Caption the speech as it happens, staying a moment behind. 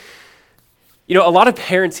A lot of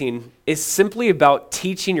parenting is simply about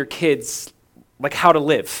teaching your kids like how to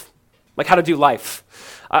live, like how to do life.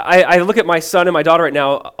 I look at my son and my daughter right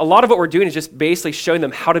now. A lot of what we're doing is just basically showing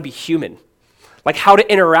them how to be human, like how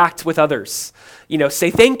to interact with others.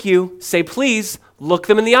 Say thank you, say please, look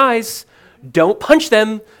them in the eyes, don't punch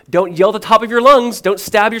them, don't yell at the top of your lungs, don't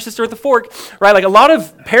stab your sister with a fork, right? Like a lot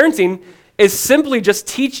of parenting is simply just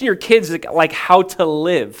teaching your kids like how to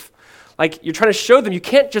live. Like you're trying to show them you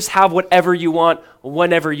can't just have whatever you want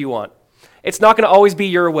whenever you want. It's not going to always be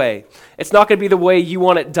your way. It's not going to be the way you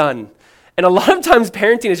want it done. And a lot of times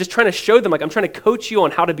parenting is just trying to show them, like, I'm trying to coach you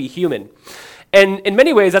on how to be human. And in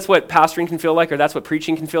many ways, that's what pastoring can feel like, or that's what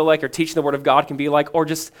preaching can feel like, or teaching the Word of God can be like, or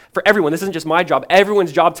just for everyone. This isn't just my job.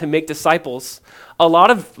 Everyone's job to make disciples. A lot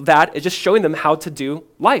of that is just showing them how to do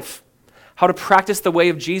life, how to practice the way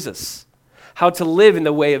of Jesus, how to live in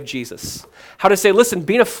the way of Jesus, how to say, listen,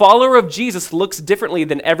 being a follower of Jesus looks differently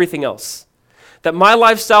than everything else. That my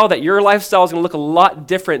lifestyle, that your lifestyle is going to look a lot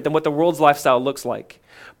different than what the world's lifestyle looks like.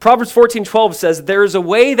 Proverbs 14:12 says, there is a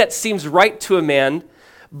way that seems right to a man,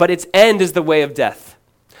 but its end is the way of death.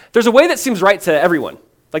 There's a way that seems right to everyone.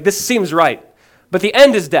 Like this seems right, but the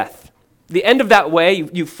end is death. The end of that way,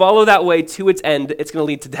 you follow that way to its end, it's going to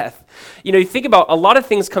lead to death. You think about a lot of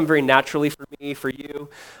things come very naturally for me, for you.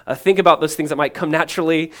 Think about those things that might come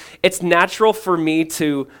naturally. It's natural for me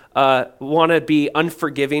to want to be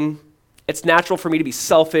unforgiving. It's natural for me to be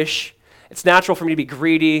selfish. It's natural for me to be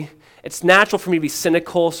greedy. It's natural for me to be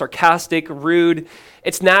cynical, sarcastic, rude.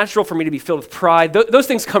 It's natural for me to be filled with pride. Those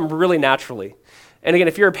things come really naturally. And again,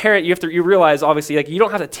 if you're a parent, you realize, obviously, like you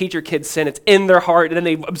don't have to teach your kids sin. It's in their heart, and then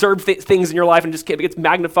they observe things in your life and just gets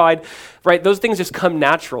magnified, right? Those things just come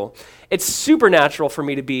natural. It's supernatural for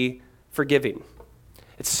me to be forgiving.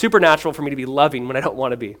 It's supernatural for me to be loving when I don't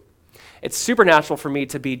want to be. It's supernatural for me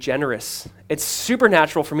to be generous. It's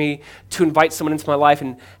supernatural for me to invite someone into my life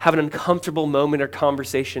and have an uncomfortable moment or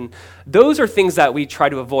conversation. Those are things that we try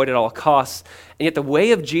to avoid at all costs, and yet the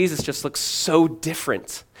way of Jesus just looks so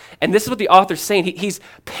different. And this is what the author's saying. He's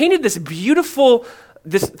painted this beautiful,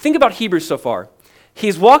 think about Hebrews so far.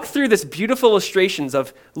 He's walked through this beautiful illustrations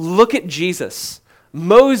of, look at Jesus,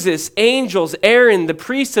 Moses, angels, Aaron, the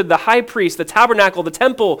priesthood, the high priest, the tabernacle, the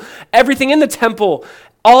temple, everything in the temple.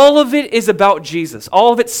 All of it is about Jesus.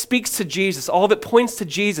 All of it speaks to Jesus. All of it points to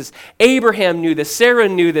Jesus. Abraham knew this. Sarah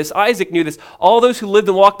knew this. Isaac knew this. All those who lived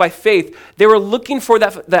and walked by faith, they were looking for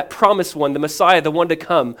that promised one, the Messiah, the one to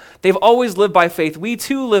come. They've always lived by faith. We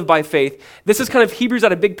too live by faith. This is kind of Hebrews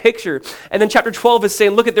at a big picture. And then chapter 12 is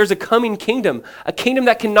saying, look, there's a coming kingdom, a kingdom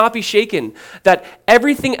that cannot be shaken, that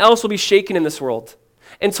everything else will be shaken in this world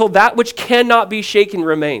until that which cannot be shaken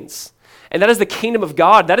remains. And that is the kingdom of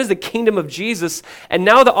God. That is the kingdom of Jesus. And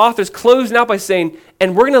now the author's closing out by saying,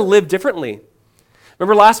 and we're going to live differently.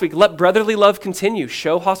 Remember last week, let brotherly love continue.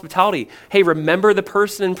 Show hospitality. Hey, remember the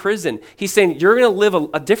person in prison. He's saying you're going to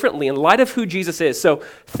live differently in light of who Jesus is. So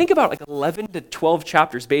think about like 11 to 12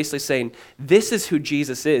 chapters basically saying this is who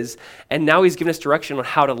Jesus is. And now he's giving us direction on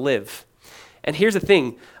how to live. And here's the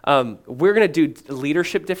thing. We're going to do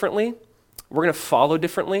leadership differently. We're going to follow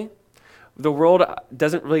differently. The world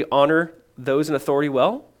doesn't really honor those in authority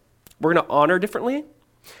well. We're going to honor differently.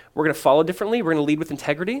 We're going to follow differently. We're going to lead with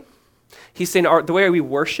integrity. He's saying the way we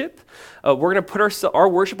worship, we're going to put our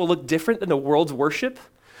worship will look different than the world's worship,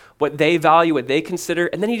 what they value, what they consider.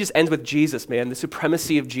 And then he just ends with Jesus, man, the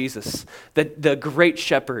supremacy of Jesus, the great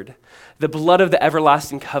shepherd, the blood of the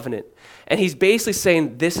everlasting covenant. And he's basically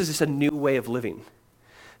saying this is just a new way of living.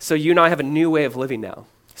 So you and I have a new way of living now.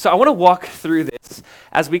 So I want to walk through this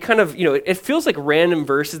as we kind of, it feels like random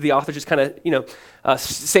verses. The author just kind of,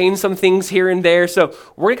 saying some things here and there. So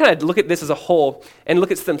we're going to kind of look at this as a whole and look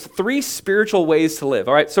at some 3 spiritual ways to live.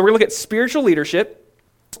 All right. So we're going to look at spiritual leadership,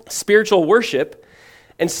 spiritual worship,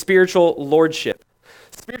 and spiritual lordship.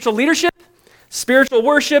 Spiritual leadership, spiritual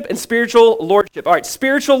worship, and spiritual lordship. All right.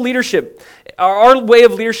 Spiritual leadership. Our way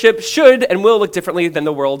of leadership should and will look differently than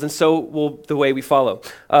the world's, and so will the way we follow.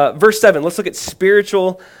 Verse 7, let's look at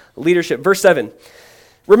spiritual leadership. Verse 7,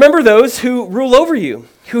 remember those who rule over you,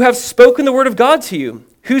 who have spoken the word of God to you,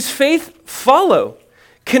 whose faith follow,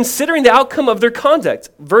 considering the outcome of their conduct.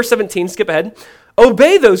 Verse 17, skip ahead.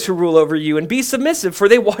 Obey those who rule over you and be submissive, for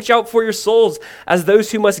they watch out for your souls as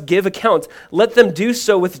those who must give account. Let them do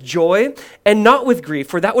so with joy and not with grief,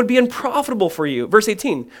 for that would be unprofitable for you. Verse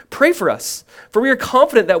 18, pray for us, for we are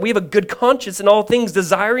confident that we have a good conscience in all things,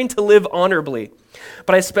 desiring to live honorably.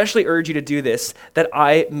 But I especially urge you to do this, that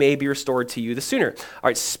I may be restored to you the sooner. All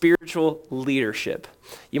right, spiritual leadership.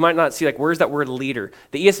 You might not see, where's that word leader?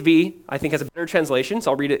 The ESV, I think, has a better translation,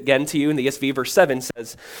 so I'll read it again to you. In the ESV, verse 7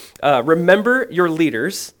 says, remember your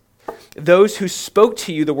leaders those who spoke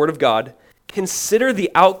to you the word of God, consider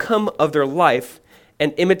the outcome of their life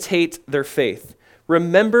and imitate their faith.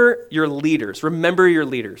 Remember your leaders. Remember your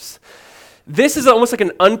leaders. This is almost like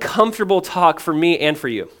an uncomfortable talk for me and for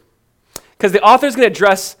you. Because the author is going to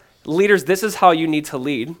address leaders, this is how you need to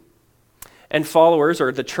lead. And followers,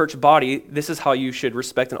 or the church body, this is how you should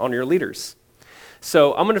respect and honor your leaders.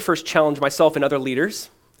 So I'm going to first challenge myself and other leaders,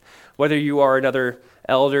 whether you are another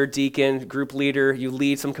elder, deacon, group leader, you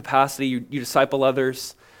lead some capacity, you disciple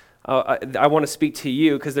others. I want to speak to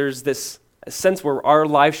you because there's this sense where our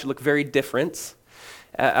lives should look very different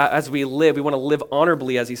as we live. We want to live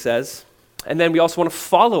honorably, as he says. And then we also want to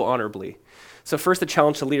follow honorably. So first, the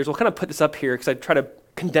challenge to leaders. We'll kind of put this up here because I try to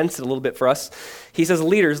condense it a little bit for us. He says,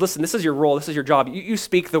 leaders, listen, this is your role. This is your job. You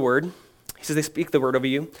speak the word. He says they speak the word over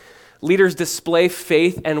you. Leaders display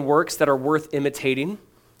faith and works that are worth imitating.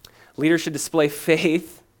 Leaders should display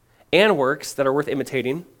faith and works that are worth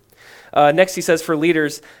imitating. Next, he says for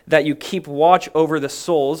leaders that you keep watch over the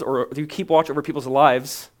souls, or you keep watch over people's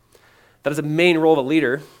lives. That is a main role of a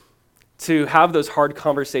leader, to have those hard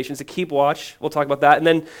conversations, to keep watch. We'll talk about that. And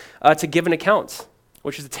then to give an account,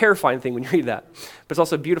 which is a terrifying thing when you read that, but it's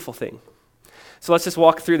also a beautiful thing. So let's just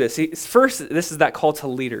walk through this. First, this is that call to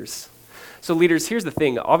leaders. So leaders, here's the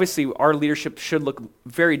thing. Obviously, our leadership should look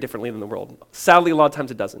very differently than the world. Sadly, a lot of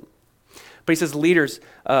times it doesn't. But he says, leaders,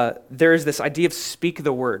 there is this idea of speak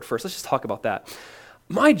the word first. Let's just talk about that.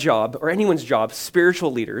 My job, or anyone's job,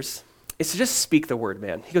 spiritual leaders, is to just speak the word,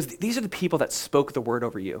 man. He goes, these are the people that spoke the word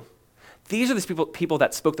over you. These are the people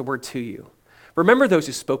that spoke the word to you. Remember those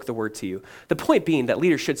who spoke the word to you. The point being that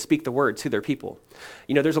leaders should speak the word to their people.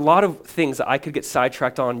 You know, there's a lot of things that I could get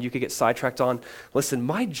sidetracked on, you could get sidetracked on. Listen,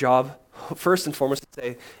 my job, first and foremost, to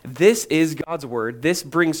say, this is God's word. This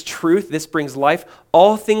brings truth. This brings life.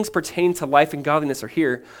 All things pertaining to life and godliness are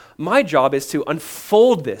here. My job is to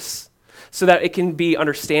unfold this so that it can be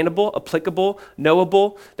understandable, applicable,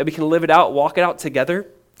 knowable, that we can live it out, walk it out together.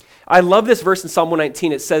 I love this verse in Psalm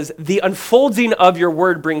 119. It says, the unfolding of your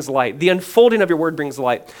word brings light. The unfolding of your word brings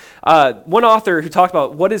light. One author who talked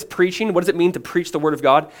about what is preaching, what does it mean to preach the word of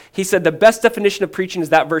God? He said the best definition of preaching is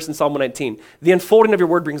that verse in Psalm 119. The unfolding of your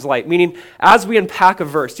word brings light, meaning as we unpack a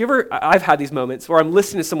verse. I've had these moments where I'm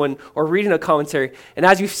listening to someone or reading a commentary, and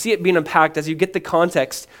as you see it being unpacked, as you get the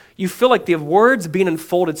context, you feel like the words being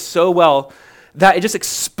unfolded so well that it just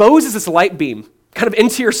exposes this light beam kind of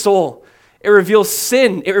into your soul. It reveals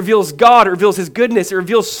sin. It reveals God. It reveals his goodness. It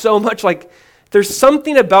reveals so much. Like there's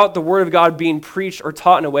something about the word of God being preached or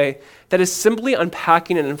taught in a way that is simply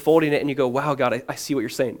unpacking and unfolding it, and you go, wow, God, I see what you're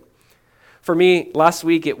saying. For me, last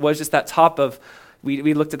week, it was just that top of,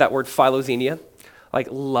 we looked at that word philoxenia, like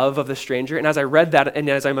love of the stranger. And as I read that, and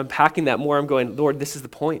as I'm unpacking that more, I'm going, Lord, this is the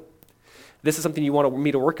point. This is something you want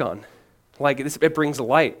me to work on. Like this, it brings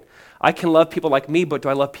light. I can love people like me, but do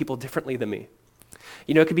I love people differently than me?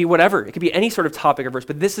 You know, it could be whatever. It could be any sort of topic or verse,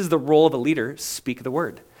 but this is the role of a leader, speak the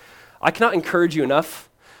word. I cannot encourage you enough,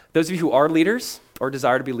 those of you who are leaders or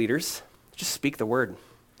desire to be leaders, just speak the word.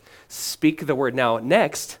 Speak the word. Now,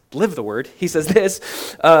 next, live the word. He says this,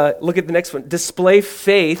 look at the next one, display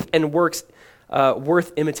faith and works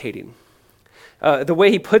worth imitating. The way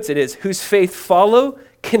he puts it is, whose faith follow,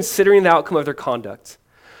 considering the outcome of their conduct.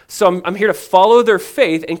 So I'm here to follow their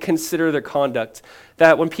faith and consider their conduct.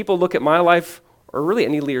 That when people look at my life, or really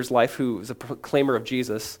any leader's life who is a proclaimer of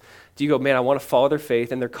Jesus, do you go, man, I want to follow their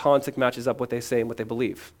faith, and their conduct matches up what they say and what they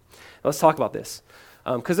believe. Now, let's talk about this,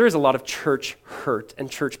 because there is a lot of church hurt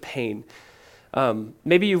and church pain.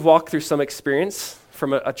 Maybe you've walked through some experience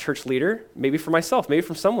from a church leader, maybe for myself, maybe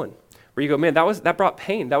from someone, where you go, man, that brought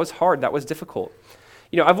pain, that was hard, that was difficult.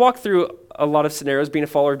 You know, I've walked through a lot of scenarios being a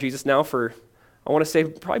follower of Jesus now for, I want to say,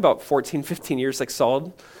 probably about 14, 15 years, like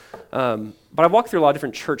solid. But I've walked through a lot of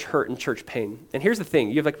different church hurt and church pain. And here's the thing.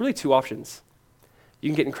 You have like really two options. You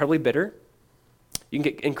can get incredibly bitter. You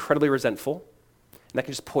can get incredibly resentful. And that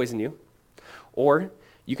can just poison you. Or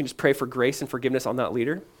you can just pray for grace and forgiveness on that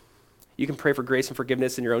leader. You can pray for grace and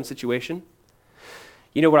forgiveness in your own situation.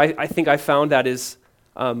 You know what I think I found that is,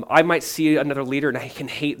 I might see another leader and I can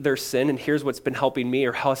hate their sin. And here's what's been helping me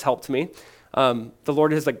or has helped me. The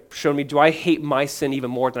Lord has like shown me, do I hate my sin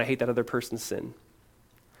even more than I hate that other person's sin?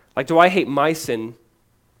 Like, do I hate my sin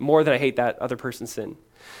more than I hate that other person's sin?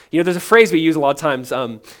 You know, there's a phrase we use a lot of times,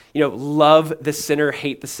 love the sinner,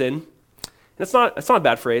 hate the sin. And it's not a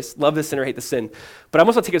bad phrase, love the sinner, hate the sin. But I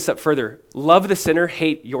almost want to take it a step further. Love the sinner,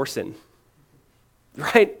 hate your sin.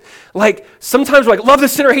 Right? Like, sometimes we're like, love the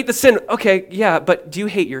sinner, hate the sin. Okay, yeah, but do you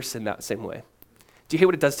hate your sin that same way? Do you hate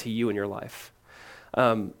what it does to you in your life?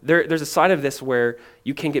 There's a side of this where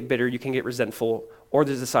you can get bitter, you can get resentful, or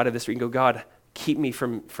there's a side of this where you can go, God,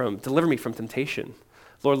 deliver me from temptation.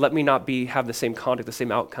 Lord, let me not have the same conduct, the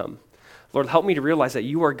same outcome. Lord, help me to realize that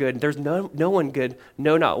you are good. There's no one good,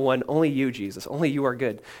 no, not one, only you, Jesus. Only you are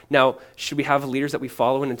good. Now, should we have leaders that we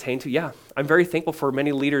follow and attain to? Yeah, I'm very thankful for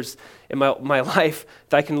many leaders in my life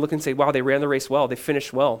that I can look and say, wow, they ran the race well. They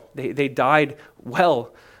finished well. They died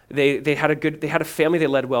well. They had a family they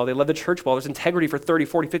led well. They led the church well. There's integrity for 30,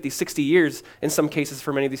 40, 50, 60 years in some cases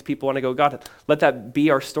for many of these people. And I go, God, let that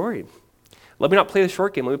be our story. Let me not play the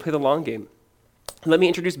short game. Let me play the long game. Let me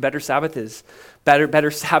introduce better Sabbaths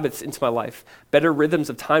into my life, better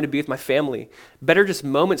rhythms of time to be with my family, better just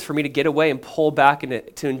moments for me to get away and pull back and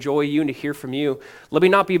to enjoy you and to hear from you. Let me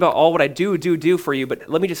not be about all what I do for you, but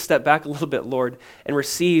let me just step back a little bit, Lord, and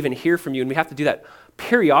receive and hear from you. And we have to do that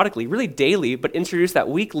periodically, really daily, but introduce that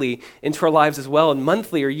weekly into our lives as well, and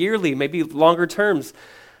monthly or yearly, maybe longer terms.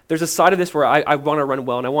 There's a side of this where I want to run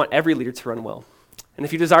well, and I want every leader to run well. And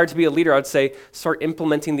if you desire to be a leader, I would say start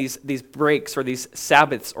implementing these breaks or these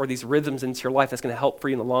Sabbaths or these rhythms into your life that's going to help for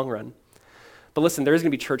you in the long run. But listen, there is going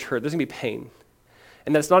to be church hurt. There's going to be pain.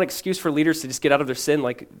 And that's not an excuse for leaders to just get out of their sin.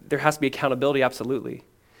 Like, there has to be accountability, absolutely.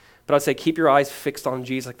 But I'd say keep your eyes fixed on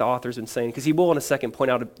Jesus, like the author's been saying, because he will in a second point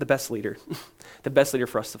out the best leader, the best leader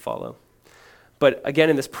for us to follow. But again,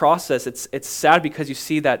 in this process, it's sad because you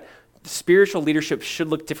see that spiritual leadership should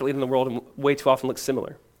look differently than the world and way too often looks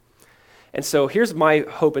similar. And so here's my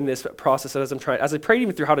hope in this process as I prayed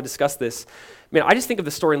even through how to discuss this. Man, I just think of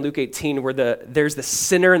the story in Luke 18 where there's the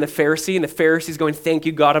sinner and the Pharisee's going, thank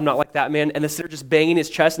you, God, I'm not like that man. And the sinner just banging his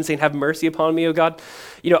chest and saying, have mercy upon me, oh God.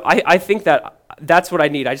 I think that's what I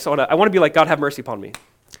need. I want to be like, God, have mercy upon me.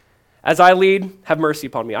 As I lead, have mercy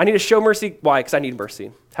upon me. I need to show mercy. Why? Because I need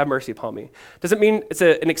mercy. Have mercy upon me. Does it mean it's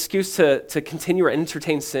an excuse to continue or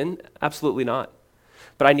entertain sin? Absolutely not.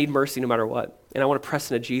 But I need mercy no matter what. And I want to press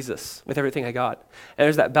into Jesus with everything I got. And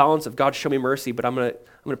there's that balance of God, show me mercy, but I'm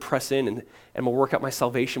gonna press in and I'm gonna work out my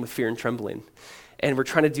salvation with fear and trembling. And we're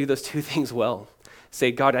trying to do those two things well.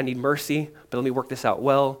 Say, God, I need mercy, but let me work this out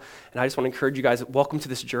well. And I just want to encourage you guys, welcome to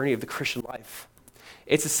this journey of the Christian life.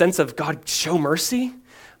 It's a sense of, God, show mercy,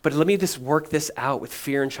 but let me just work this out with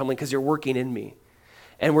fear and trembling because you're working in me.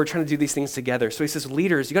 And we're trying to do these things together. So he says,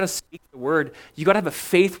 leaders, you got to speak the word. You got to have a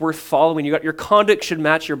faith worth following. Your conduct should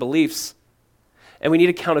match your beliefs. And we need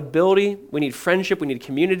accountability. We need friendship. We need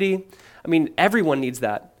community. I mean, everyone needs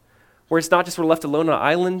that. Where it's not just we're left alone on an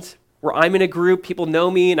island, where I'm in a group, people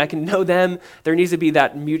know me and I can know them. There needs to be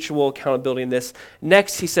that mutual accountability in this.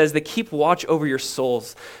 Next, he says, they keep watch over your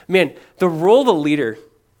souls. Man, the role of a leader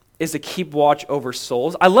is to keep watch over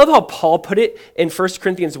souls. I love how Paul put it in 1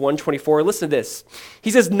 Corinthians 1:24. Listen to this.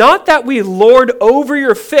 He says, not that we lord over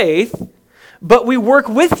your faith, but we work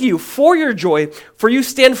with you for your joy, for you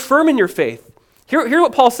stand firm in your faith. Hear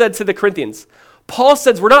what Paul said to the Corinthians. Paul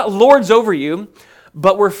says, we're not lords over you,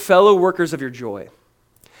 but we're fellow workers of your joy.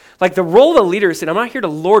 Like the role of a leader is saying, I'm not here to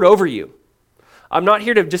lord over you. I'm not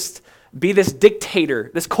here to just be this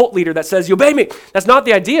dictator, this cult leader that says, you obey me. That's not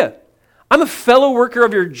the idea. I'm a fellow worker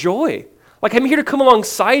of your joy. Like I'm here to come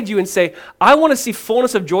alongside you and say, I want to see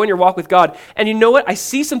fullness of joy in your walk with God. And you know what? I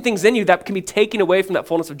see some things in you that can be taken away from that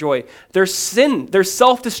fullness of joy. There's sin, there's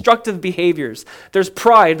self-destructive behaviors, there's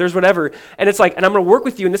pride, there's whatever. And it's like, and I'm going to work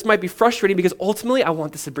with you, and this might be frustrating because ultimately I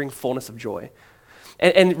want this to bring fullness of joy.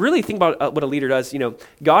 And really think about what a leader does.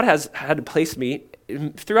 God has had to place me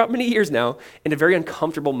throughout many years now into very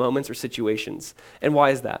uncomfortable moments or situations. And why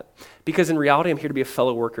is that? Because in reality, I'm here to be a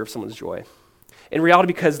fellow worker of someone's joy. In reality,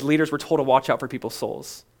 because leaders were told to watch out for people's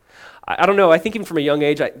souls. I don't know, I think even from a young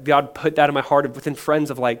age, God put that in my heart within friends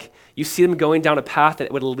of like, you see them going down a path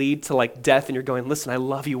that would lead to like death and you're going, listen, I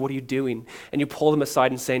love you, what are you doing? And you pull them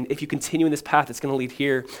aside and saying, if you continue in this path, it's going to lead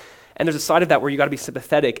here. And there's a side of that where you got to be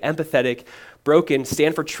sympathetic, empathetic, broken,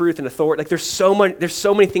 stand for truth and authority. Like there's so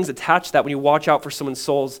many things attached to that when you watch out for someone's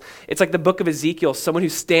souls. It's like the book of Ezekiel, someone who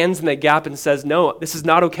stands in that gap and says, no, this is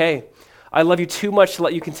not okay. I love you too much to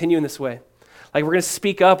let you continue in this way. Like we're going to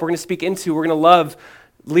speak up, we're going to speak into, we're going to love.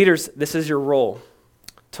 Leaders, this is your role,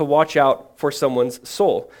 to watch out for someone's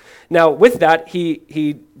soul. Now with that,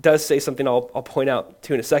 he does say something I'll point out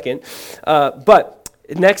to in a second. But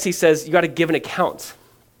next he says, you got to give an account.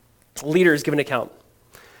 Leaders give an account.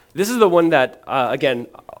 This is the one that, again,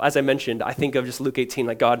 as I mentioned, I think of just Luke 18,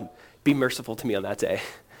 like, God, be merciful to me on that day.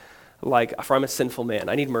 Like, for I'm a sinful man.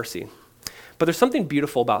 I need mercy. But there's something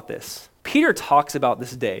beautiful about this. Peter talks about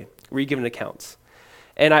this day where you give an account.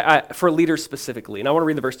 And I for leaders specifically, and I want to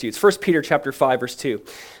read the verse to you. It's 1 Peter chapter 5, verse 2.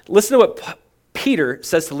 Listen to what Peter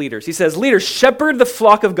says to leaders, he says, leaders, shepherd the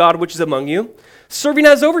flock of God which is among you, serving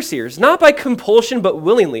as overseers, not by compulsion but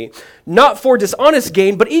willingly, not for dishonest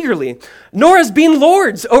gain but eagerly, nor as being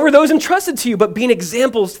lords over those entrusted to you, but being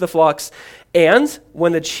examples to the flocks. And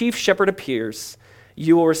when the chief shepherd appears,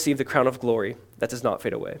 you will receive the crown of glory that does not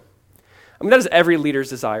fade away. I mean, that is every leader's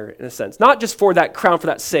desire in a sense, not just for that crown for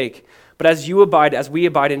that sake, but as we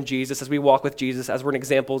abide in Jesus, as we walk with Jesus, as we're in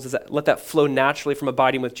examples, let that flow naturally from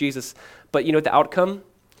abiding with Jesus. But you know what the outcome?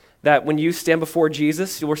 That when you stand before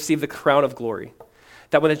Jesus, you'll receive the crown of glory.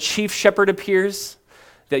 That when the chief shepherd appears,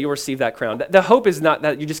 that you'll receive that crown. The hope is not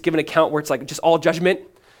that you just give an account where it's like just all judgment,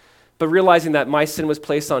 but realizing that my sin was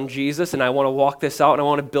placed on Jesus and I want to walk this out and I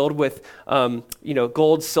want to build with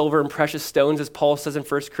gold, silver, and precious stones, as Paul says in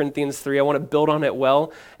 1 Corinthians 3. I want to build on it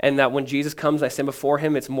well, and that when Jesus comes, I stand before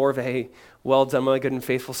him, it's more of a, hey, well done, my good and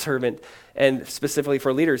faithful servant. And specifically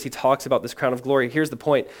for leaders, he talks about this crown of glory. Here's the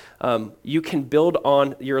point. You can build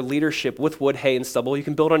on your leadership with wood, hay, and stubble. You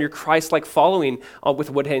can build on your Christ-like following with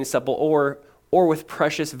wood, hay, and stubble, or with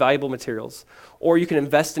precious, valuable materials. Or you can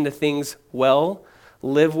invest into things well,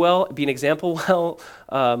 live well, be an example well,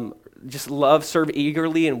 just love, serve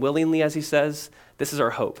eagerly and willingly, as he says. This is our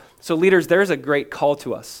hope. So leaders, there's a great call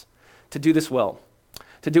to us to do this well,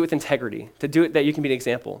 to do it with integrity, to do it that you can be an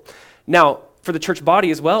example. Now, for the church body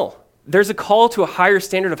as well, there's a call to a higher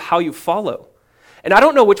standard of how you follow. And I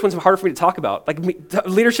don't know which one's harder for me to talk about, like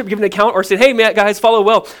leadership giving an account or saying, hey, man, guys, follow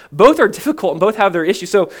well. Both are difficult and both have their issues.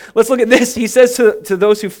 So let's look at this. He says to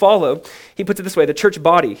those who follow, he puts it this way, the church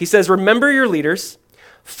body. He says, remember your leaders,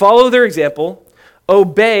 follow their example,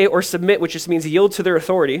 obey or submit, which just means yield to their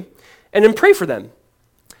authority, and then pray for them.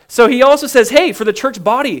 So he also says, hey, for the church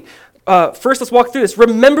body, first let's walk through this.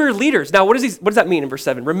 Remember your leaders. Now, what does that mean in verse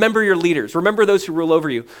 7? Remember your leaders. Remember those who rule over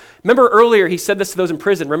you. Remember earlier he said this to those in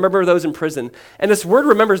prison. Remember those in prison. And this word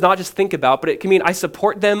remember is not just think about, but it can mean I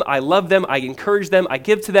support them, I love them, I encourage them, I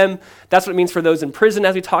give to them. That's what it means for those in prison,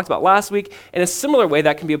 as we talked about last week. In a similar way,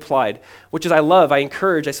 that can be applied, which is I love, I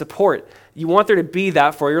encourage, I support. You want there to be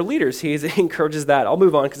that for your leaders. He encourages that. I'll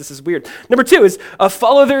move on because this is weird. Number 2 is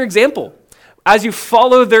follow their example. As you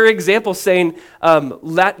follow their example, saying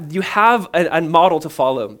that you have a model to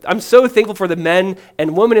follow. I'm so thankful for the men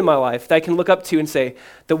and women in my life that I can look up to and say,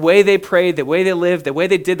 the way they prayed, the way they lived, the way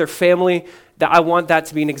they did their family, that I want that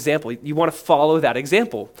to be an example. You want to follow that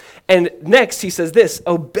example. And next, he says this,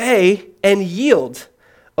 obey and yield.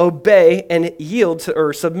 Obey and yield to,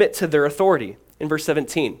 or submit to their authority in verse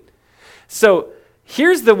 17. So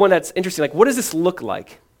here's the one that's interesting. Like, what does this look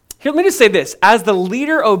like? Here, let me just say this. As the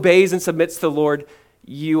leader obeys and submits to the Lord,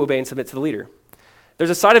 you obey and submit to the leader.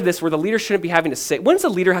 There's a side of this where the leader shouldn't be having to say, once the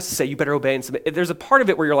leader has to say, you better obey and submit, there's a part of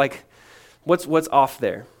it where you're like, what's off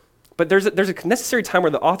there? But there's a necessary time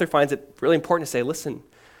where the author finds it really important to say, listen,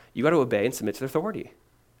 you got to obey and submit to their authority.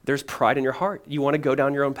 There's pride in your heart. You want to go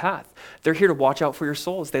down your own path. They're here to watch out for your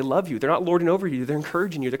souls. They love you. They're not lording over you. They're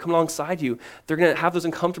encouraging you. They're coming alongside you. They're going to have those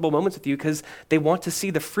uncomfortable moments with you because they want to see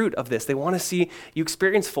the fruit of this. They want to see you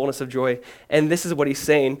experience fullness of joy. And this is what he's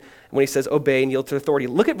saying when he says, obey and yield to authority.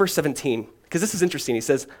 Look at verse 17, because this is interesting. He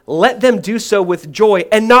says, let them do so with joy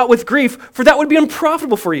and not with grief, for that would be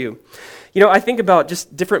unprofitable for you. You know, I think about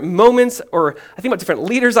just different moments, or I think about different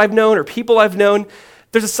leaders I've known or people I've known.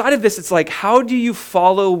 There's a side of this, it's like, how do you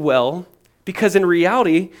follow well? Because in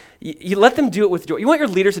reality, you let them do it with joy. You want your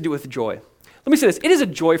leaders to do it with joy. Let me say this. It is a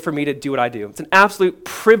joy for me to do what I do. It's an absolute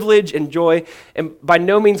privilege and joy, and by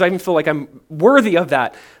no means I even feel like I'm worthy of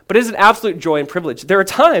that, but it is an absolute joy and privilege. There are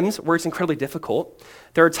times where it's incredibly difficult.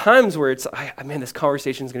 There are times where it's, man, this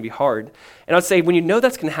conversation is going to be hard. And I'd say when you know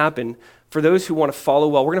that's going to happen, for those who want to follow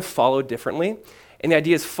well, we're going to follow differently. And the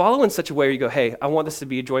idea is follow in such a way where you go, hey, I want this to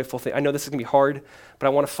be a joyful thing. I know this is going to be hard, but I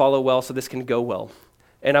want to follow well so this can go well.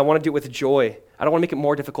 And I want to do it with joy. I don't want to make it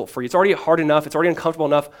more difficult for you. It's already hard enough. It's already uncomfortable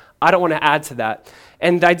enough. I don't want to add to that.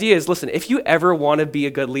 And the idea is, listen, if you ever want to be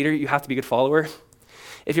a good leader, you have to be a good follower.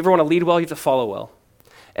 If you ever want to lead well, you have to follow well.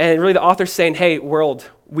 And really the author's saying, hey, world,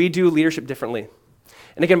 we do leadership differently.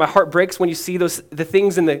 And again, my heart breaks when you see the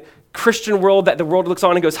things in the Christian world that the world looks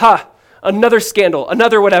on and goes, another scandal,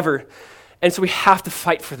 another whatever. And so we have to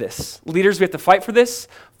fight for this. Leaders, we have to fight for this.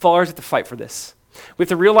 Followers have to fight for this. We have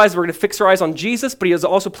to realize we're going to fix our eyes on Jesus, but he has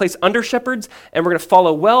also placed under shepherds, and we're going to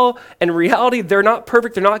follow well. And in reality, they're not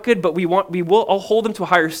perfect, they're not good, but we will hold them to a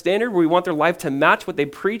higher standard where we want their life to match what they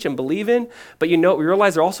preach and believe in. But you know, we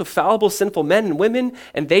realize they're also fallible, sinful men and women,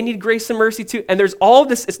 and they need grace and mercy too. And there's all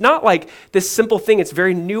this, it's not like this simple thing, it's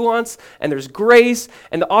very nuanced, and there's grace,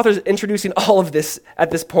 and the author's introducing all of this at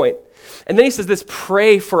this point. And then he says this,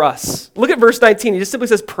 pray for us. Look at verse 19, he just simply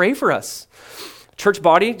says, pray for us. Church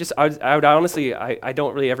body, I would honestly, I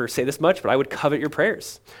don't really ever say this much, but I would covet your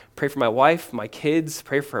prayers. Pray for my wife, my kids,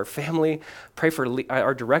 pray for our family, pray for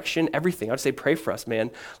our direction, everything. I would say pray for us,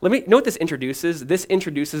 man. You know what this introduces? This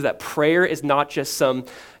introduces that prayer is not just some,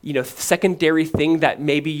 secondary thing that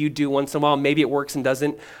maybe you do once in a while, maybe it works and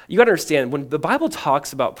doesn't. You got to understand, when the Bible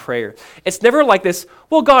talks about prayer, it's never like this,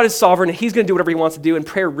 well, God is sovereign and he's going to do whatever he wants to do and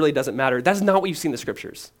prayer really doesn't matter. That's not what you see in the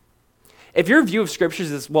scriptures. If your view of scriptures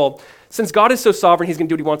is, well, since God is so sovereign, he's going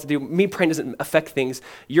to do what he wants to do, me praying doesn't affect things,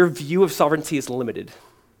 your view of sovereignty is limited.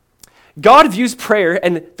 God views prayer,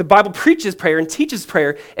 and the Bible preaches prayer and teaches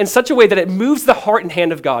prayer in such a way that it moves the heart and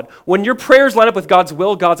hand of God. When your prayers line up with God's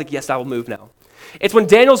will, God's like, yes, I will move now. It's when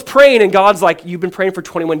Daniel's praying and God's like, you've been praying for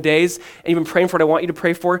 21 days and you've been praying for what I want you to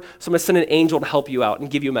pray for, so I'm going to send an angel to help you out and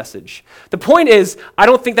give you a message. The point is, I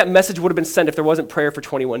don't think that message would have been sent if there wasn't prayer for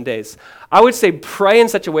 21 days. I would say pray in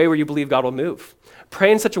such a way where you believe God will move.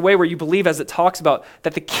 Pray in such a way where you believe, as it talks about,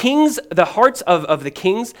 that the hearts of the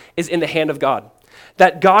kings is in the hand of God.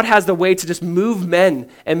 That God has the way to just move men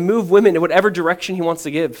and move women in whatever direction he wants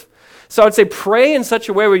to give. So I would say pray in such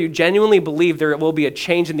a way where you genuinely believe there will be a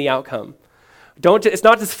change in the outcome. It's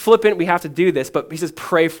not just flippant, we have to do this, but he says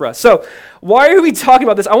pray for us. So why are we talking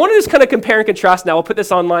about this? I want to just kind of compare and contrast now. We'll put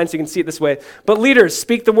this online so you can see it this way. But leaders,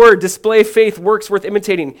 speak the word, display faith, works worth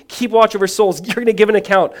imitating, keep watch over souls. You're going to give an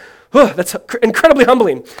account. That's incredibly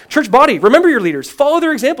humbling. Church body, remember your leaders. Follow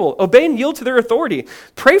their example. Obey and yield to their authority.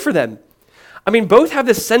 Pray for them. Both have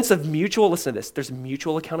this sense of listen to this, there's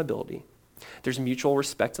mutual accountability. There's mutual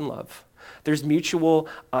respect and love. There's mutual,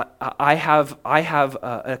 I have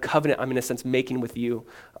a covenant I'm in a sense making with you.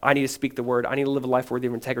 I need to speak the word. I need to live a life worthy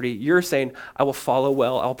of integrity. You're saying, I will follow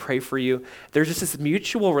well. I'll pray for you. There's just this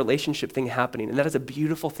mutual relationship thing happening, and that is a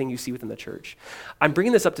beautiful thing you see within the church. I'm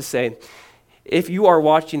bringing this up to say, if you are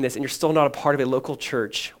watching this and you're still not a part of a local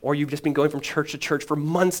church, or you've just been going from church to church for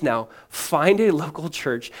months now, find a local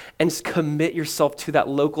church and just commit yourself to that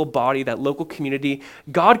local body, that local community.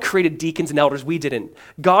 God created deacons and elders, we didn't.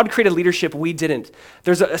 God created leadership, we didn't.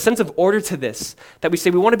 There's a sense of order to this, that we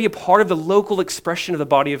say we want to be a part of the local expression of the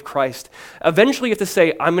body of Christ. Eventually you have to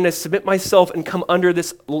say, I'm going to submit myself and come under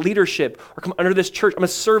this leadership, or come under this church. I'm going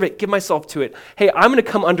to serve it, give myself to it. Hey, I'm going to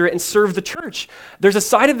come under it and serve the church. There's a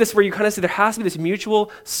side of this where you kind of say there has to be this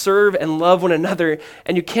mutual serve and love one another,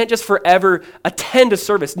 and you can't just forever attend a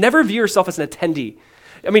service. Never view yourself as an attendee.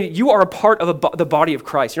 You are a part of the body of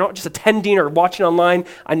Christ. You're not just attending or watching online.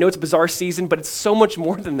 I know it's a bizarre season, but it's so much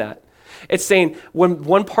more than that. It's saying when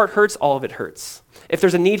one part hurts, all of it hurts. If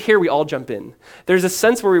there's a need here, we all jump in. There's a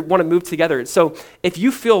sense where we want to move together. So if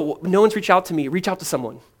you feel no one's reached out to me, reach out to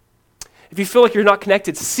someone. If you feel like you're not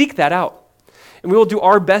connected, seek that out. And we will do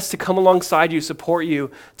our best to come alongside you, support you,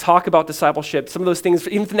 talk about discipleship, some of those things,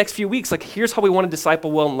 even for the next few weeks. Like, here's how we want to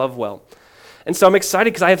disciple well and love well. And so I'm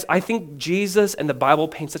excited because I think Jesus and the Bible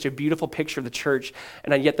paint such a beautiful picture of the church,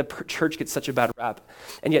 and yet the church gets such a bad rap.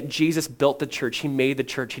 And yet Jesus built the church. He made the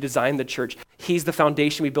church. He designed the church. He's the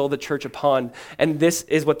foundation we build the church upon. And this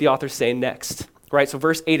is what the author's saying next. Right, so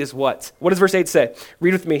verse 8 is what? What does verse 8 say?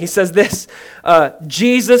 Read with me. He says this,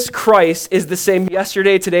 Jesus Christ is the same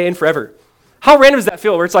yesterday, today, and forever. How random does that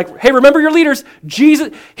feel? Where it's like, hey, remember your leaders.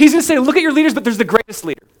 Jesus, he's going to say, look at your leaders, but there's the greatest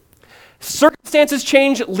leader. Circumstances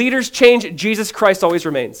change, leaders change, Jesus Christ always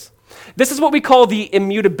remains. This is what we call the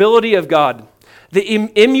immutability of God. The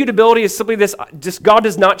immutability is simply this, just God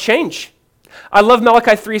does not change. I love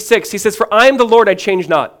Malachi 3:6. He says, for I am the Lord, I change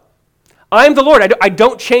not. I am the Lord, I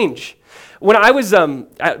don't change. When I was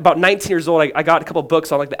about 19 years old, I got a couple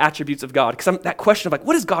books on like the attributes of God, because that question of like,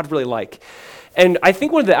 what is God really like? And I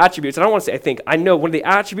think one of the attributes, I don't want to say I know, one of the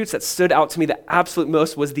attributes that stood out to me the absolute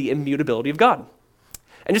most was the immutability of God.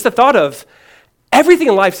 And just the thought of everything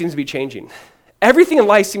in life seems to be changing. Everything in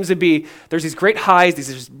life seems to be, there's these great highs,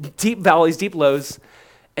 these deep valleys, deep lows,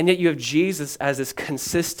 and yet you have Jesus as this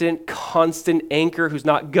consistent, constant anchor who's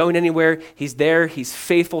not going anywhere. He's there, he's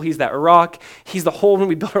faithful, he's that rock, he's the whole one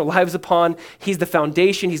we build our lives upon, he's the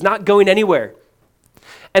foundation, he's not going anywhere.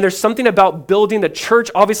 And there's something about building the church,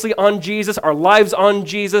 obviously, on Jesus, our lives on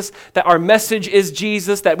Jesus, that our message is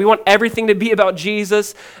Jesus, that we want everything to be about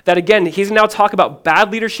Jesus, that again, he's going to now talk about bad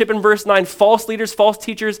leadership in verse 9, false leaders, false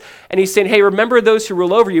teachers, and he's saying, hey, remember those who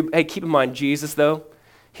rule over you. Hey, keep in mind, Jesus, though,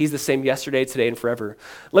 he's the same yesterday, today, and forever.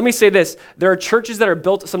 Let me say this. There are churches that are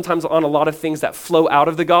built sometimes on a lot of things that flow out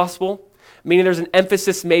of the gospel, meaning there's an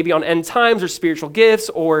emphasis maybe on end times or spiritual gifts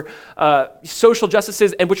or social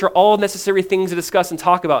justices, and which are all necessary things to discuss and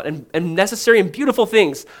talk about, and necessary and beautiful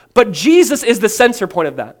things. But Jesus is the center point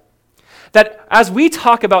of that. That as we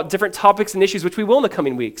talk about different topics and issues, which we will in the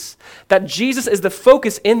coming weeks, that Jesus is the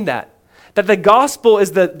focus in that. That the gospel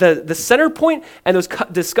is the center point, and those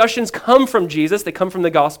discussions come from Jesus. They come from the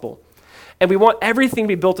gospel. And we want everything to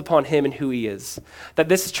be built upon him and who he is. That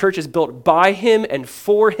this church is built by him and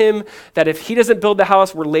for him. That if he doesn't build the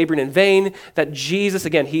house, we're laboring in vain. That Jesus,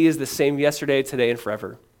 again, he is the same yesterday, today, and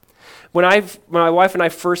forever. When my wife and I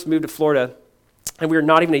first moved to Florida, and we were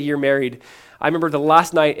not even a year married, I remember the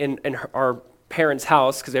last night in our parents'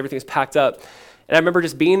 house, because everything was packed up, and I remember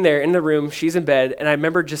just being there in the room, she's in bed, and I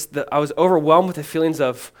remember I was overwhelmed with the feelings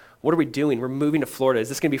of, what are we doing? We're moving to Florida. Is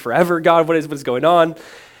this going to be forever, God? What is going on?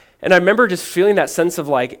 And I remember just feeling that sense of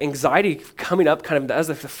like anxiety coming up kind of, that was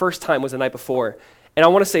like the first time was the night before. And I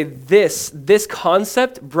want to say this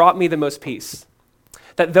concept brought me the most peace.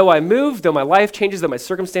 That though I move, though my life changes, though my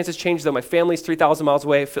circumstances change, though my family's 3,000 miles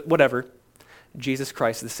away, whatever, Jesus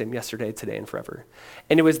Christ is the same yesterday, today, and forever.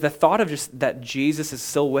 And it was the thought of just that Jesus is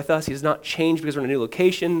still with us. He's not changed because we're in a new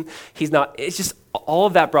location. It's just all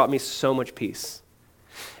of that brought me so much peace.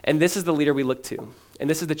 And this is the leader we look to. And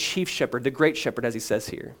this is the chief shepherd, the great shepherd, as he says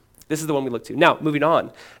here. This is the one we look to. Now, moving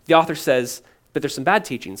on, the author says, but there's some bad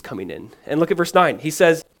teachings coming in. And look at verse 9. He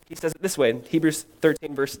says it this way in Hebrews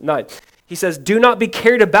 13, verse 9. He says, do not be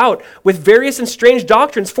carried about with various and strange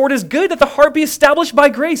doctrines, for it is good that the heart be established by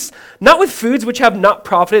grace, not with foods which have not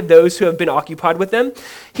profited those who have been occupied with them.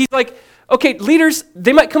 He's like, okay, leaders,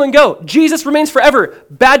 they might come and go. Jesus remains forever.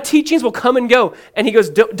 Bad teachings will come and go. And he goes,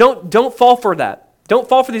 don't fall for that. Don't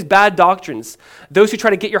fall for these bad doctrines. Those who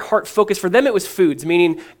try to get your heart focused, for them it was foods,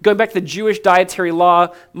 meaning going back to the Jewish dietary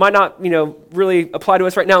law, might not, really apply to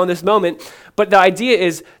us right now in this moment, but the idea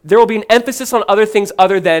is there will be an emphasis on other things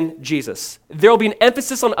other than Jesus. There will be an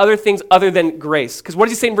emphasis on other things other than grace. Because what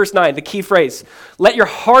does he say in verse 9, the key phrase? Let your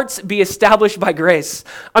hearts be established by grace.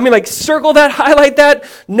 Circle that, highlight that,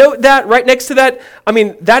 note that, right next to that.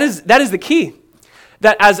 That is the key.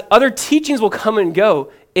 That as other teachings will come and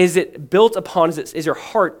go, is it built upon, is your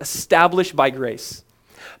heart established by grace?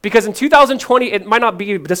 Because in 2020, it might not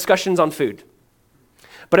be discussions on food,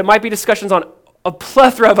 but it might be discussions on a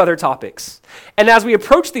plethora of other topics. And as we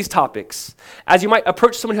approach these topics, as you might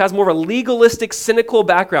approach someone who has more of a legalistic, cynical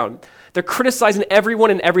background, they're criticizing everyone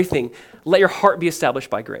and everything, let your heart be established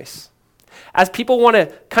by grace. As people want to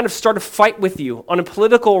kind of start a fight with you on a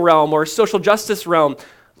political realm or a social justice realm,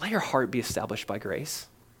 let your heart be established by grace.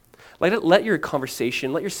 Let your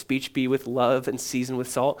conversation, let your speech be with love and seasoned with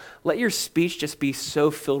salt. Let your speech just be so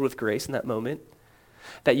filled with grace in that moment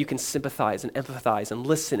that you can sympathize and empathize and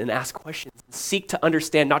listen and ask questions and seek to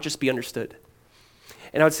understand, not just be understood.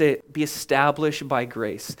 And I would say, be established by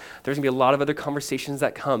grace. There's going to be a lot of other conversations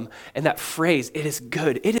that come. And that phrase, it is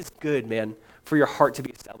good, man, for your heart to be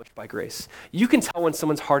established by grace. You can tell when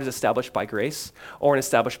someone's heart is established by grace or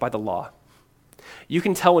established by the law. You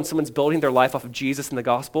can tell when someone's building their life off of Jesus and the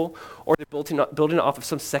gospel, or they're building it off of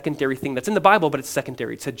some secondary thing that's in the Bible, but it's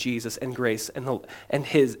secondary to Jesus and grace and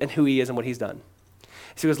who he is and what he's done.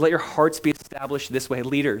 So he goes, let your hearts be established this way.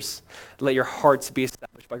 Leaders, let your hearts be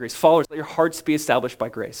established by grace. Followers, let your hearts be established by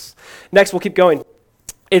grace. Next, we'll keep going.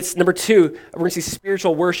 It's number 2. We're going to see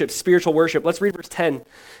spiritual worship. Let's read verse 10.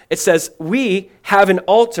 It says, we have an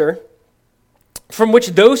altar from which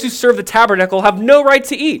those who serve the tabernacle have no right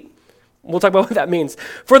to eat. We'll talk about what that means.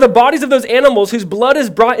 For the bodies of those animals whose blood is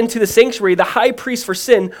brought into the sanctuary, the high priest for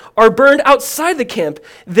sin, are burned outside the camp.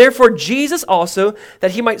 Therefore Jesus also,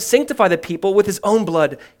 that he might sanctify the people with his own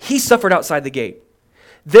blood, he suffered outside the gate.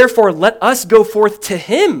 Therefore let us go forth to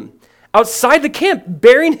him outside the camp,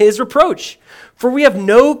 bearing his reproach. For we have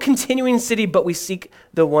no continuing city, but we seek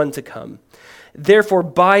the one to come. Therefore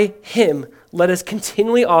by him let us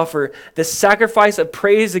continually offer the sacrifice of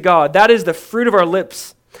praise to God. That is the fruit of our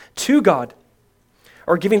lips to God,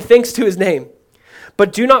 or giving thanks to his name.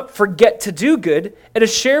 But do not forget to do good and to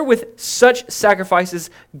share with such sacrifices.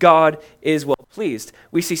 God is well pleased.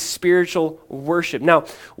 We see spiritual worship. Now,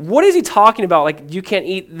 what is he talking about? Like, you can't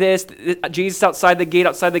eat this, Jesus outside the gate,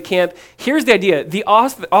 outside the camp. Here's the idea. The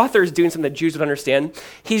author is doing something that Jews would understand.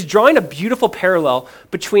 He's drawing a beautiful parallel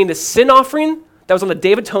between the sin offering that was on the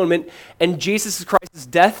Day of Atonement and Jesus Christ's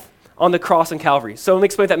death on the cross in Calvary. So let me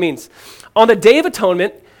explain what that means. On the Day of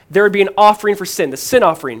Atonement, there would be an offering for sin, the sin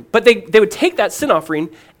offering. But they would take that sin offering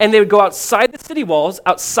and they would go outside the city walls,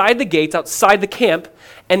 outside the gates, outside the camp,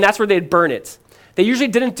 and that's where they'd burn it. They usually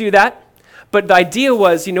didn't do that, but the idea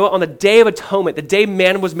was, on the Day of Atonement, the day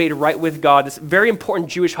man was made right with God, this very important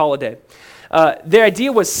Jewish holiday, the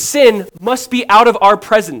idea was sin must be out of our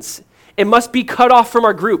presence. It must be cut off from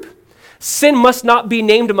our group. Sin must not be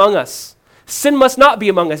named among us. Sin must not be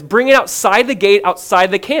among us. Bring it outside the gate,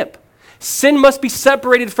 outside the camp. Sin must be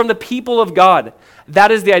separated from the people of God.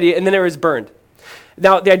 That is the idea. And then it was burned.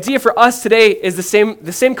 Now, the idea for us today is the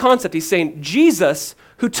same concept. He's saying Jesus,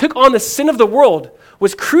 who took on the sin of the world,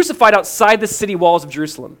 was crucified outside the city walls of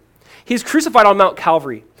Jerusalem. He's crucified on Mount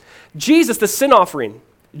Calvary. Jesus, the sin offering.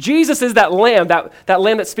 Jesus is that lamb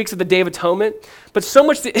that speaks of the Day of Atonement. But so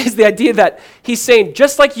much is the idea that he's saying,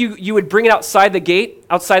 just like you would bring it outside the gate,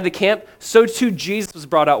 outside the camp, so too Jesus was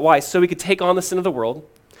brought out. Why? So he could take on the sin of the world.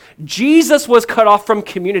 Jesus was cut off from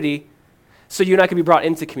community, so you and I could be brought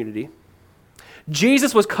into community.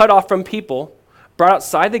 Jesus was cut off from people, brought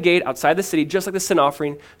outside the gate, outside the city, just like the sin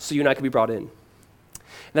offering, so you and I could be brought in. And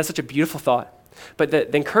that's such a beautiful thought. But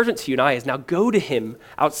the encouragement to you and I is now go to him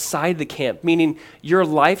outside the camp, meaning your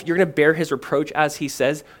life, you're going to bear his reproach as he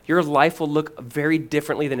says. Your life will look very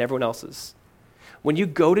differently than everyone else's. When you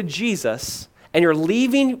go to Jesus and you're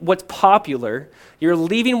leaving what's popular, you're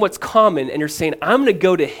leaving what's common, and you're saying, I'm going to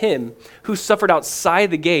go to him who suffered outside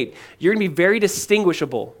the gate, you're going to be very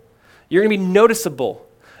distinguishable. You're going to be noticeable.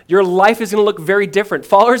 Your life is going to look very different.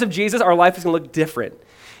 Followers of Jesus, our life is going to look different.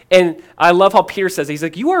 And I love how Peter says, he's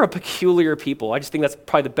like, you are a peculiar people. I just think that's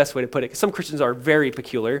probably the best way to put it, because some Christians are very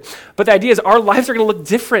peculiar. But the idea is our lives are going to look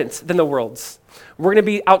different than the world's. We're going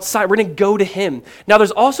to be outside. We're going to go to him. Now,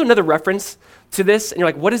 there's also another reference to this, and you're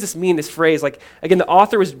like, what does this mean, this phrase? Like, again, the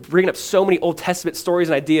author was bringing up so many Old Testament stories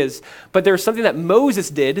and ideas, but there's something that Moses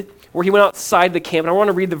did where he went outside the camp, and I want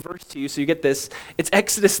to read the verse to you so you get this. It's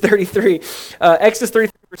Exodus 33. Exodus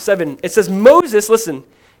 33, verse 7. It says, Moses, listen,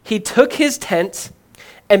 he took his tent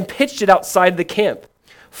and pitched it outside the camp,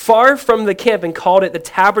 far from the camp, and called it the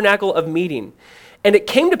tabernacle of meeting. And it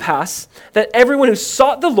came to pass that everyone who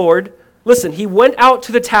sought the Lord, listen, he went out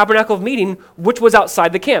to the tabernacle of meeting, which was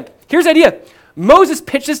outside the camp. Here's the idea. Moses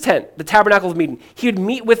pitched his tent, the tabernacle of meeting. He would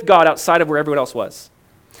meet with God outside of where everyone else was.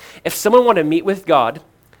 If someone wanted to meet with God,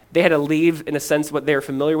 they had to leave, in a sense, what they were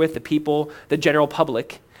familiar with, the people, the general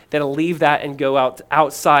public. They had to leave that and go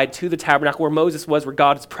outside to the tabernacle where Moses was, where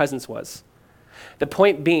God's presence was. The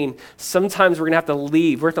point being, sometimes we're going to have to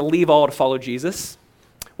leave. We're going to have to leave all to follow Jesus.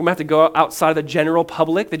 We're going to have to go outside of the general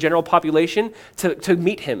public, the general population, to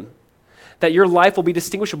meet him. That your life will be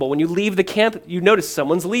distinguishable. When you leave the camp, you notice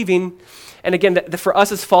someone's leaving. And again, for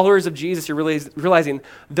us as followers of Jesus, you're realizing,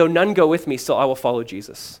 though none go with me, still I will follow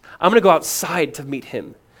Jesus. I'm going to go outside to meet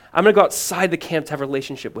him. I'm going to go outside the camp to have a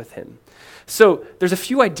relationship with him. So there's a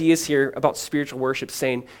few ideas here about spiritual worship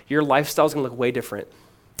saying your lifestyle is going to look way different.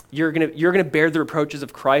 You're gonna bear the reproaches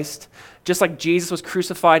of Christ. Just like Jesus was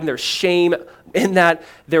crucified and there's shame in that,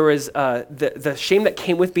 there was the shame that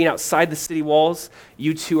came with being outside the city walls,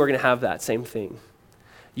 you too are going to have that same thing.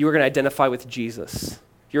 You are going to identify with Jesus.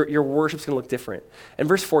 Your worship's going to look different. And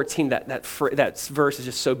verse 14, that verse is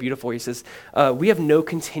just so beautiful. He says, we have no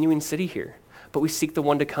continuing city here, but we seek the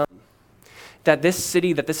one to come. That this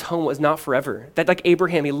city, that this home was not forever. That like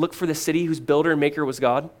Abraham, he looked for the city whose builder and maker was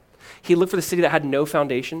God. He looked for the city that had no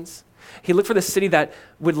foundations. He looked for the city that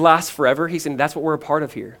would last forever. He said, that's what we're a part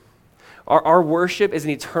of here. Our worship is an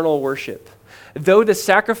eternal worship. Though the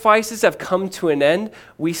sacrifices have come to an end,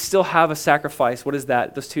 we still have a sacrifice. What is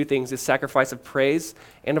that? Those two things, the sacrifice of praise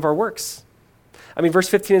and of our works. I mean, verse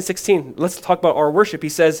 15 and 16, let's talk about our worship. He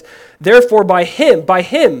says, therefore by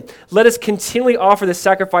him, let us continually offer the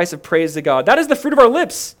sacrifice of praise to God. That is the fruit of our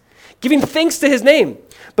lips, giving thanks to his name.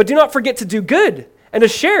 But do not forget to do good and to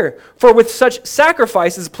share, for with such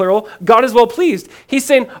sacrifices, plural, God is well pleased. He's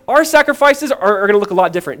saying our sacrifices are going to look a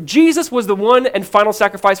lot different. Jesus was the one and final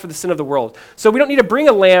sacrifice for the sin of the world. So we don't need to bring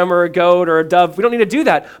a lamb or a goat or a dove. We don't need to do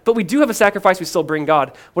that. But we do have a sacrifice we still bring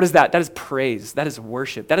God. What is that? That is praise. That is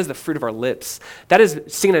worship. That is the fruit of our lips. That is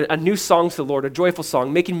singing a new song to the Lord, a joyful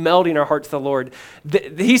song, making melody in our heart to the Lord.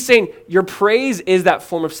 He's saying your praise is that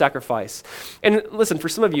form of sacrifice. And listen, for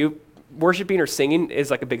some of you, worshiping or singing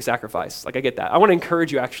is like a big sacrifice. Like I get that. I want to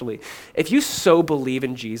encourage you actually. If you so believe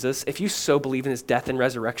in Jesus, if you so believe in his death and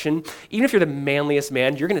resurrection, even if you're the manliest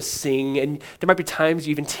man, you're going to sing, and there might be times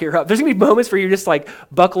you even tear up. There's going to be moments where you just like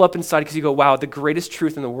buckle up inside because you go, wow, the greatest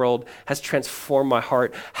truth in the world has transformed my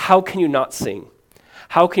heart. How can you not sing?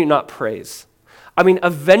 How can you not praise? I mean,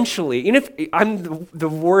 eventually, even if I'm the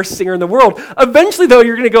worst singer in the world, eventually, though,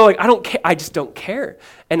 you're going to go like, I don't care. I just don't care.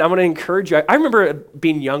 And I'm going to encourage you. I remember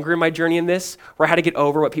being younger in my journey in this, where I had to get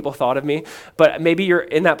over what people thought of me. But maybe you're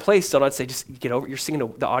in that place still, and I'd say, just get over it. You're singing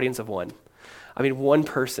to the audience of one. I mean, one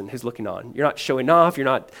person who's looking on. You're not showing off.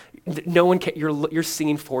 No one can. You're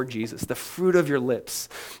singing for Jesus, the fruit of your lips.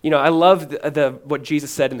 You know, I love what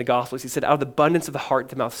Jesus said in the Gospels. He said, out of the abundance of the heart,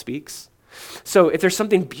 the mouth speaks. So if there's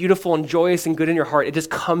something beautiful and joyous and good in your heart, it just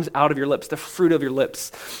comes out of your lips, the fruit of your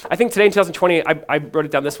lips. I think today in 2020, I wrote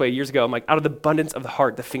it down this way years ago. I'm like, out of the abundance of the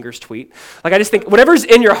heart, the fingers tweet. Like I just think whatever's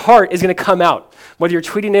in your heart is going to come out. Whether you're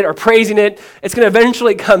tweeting it or praising it, it's going to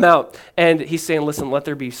eventually come out. And he's saying, listen, let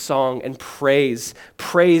there be song and praise.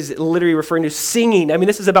 Praise literally referring to singing. I mean,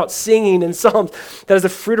 this is about singing in Psalms. That is the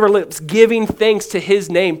fruit of our lips, giving thanks to his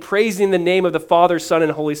name, praising the name of the Father, Son,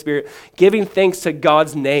 and Holy Spirit, giving thanks to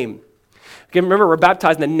God's name. Remember, we're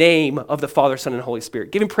baptized in the name of the Father, Son, and Holy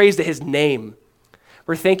Spirit, giving praise to his name.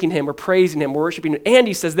 We're thanking him, we're praising him, we're worshiping him. And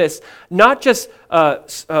he says this, not just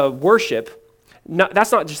worship,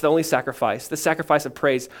 that's not just the only sacrifice, the sacrifice of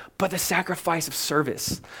praise, but the sacrifice of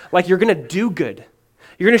service. Like you're going to do good.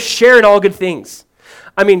 You're going to share in all good things.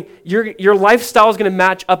 I mean, your lifestyle is going to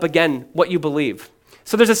match up again what you believe.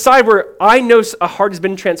 So there's a side where I know a heart has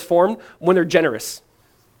been transformed when they're generous.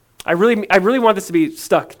 I really want this to be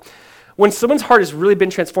stuck. When someone's heart has really been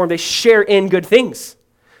transformed, they share in good things.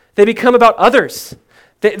 They become about others.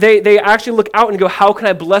 They actually look out and go, how can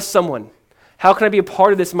I bless someone? How can I be a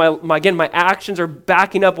part of this? My actions are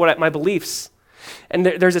backing up my beliefs. And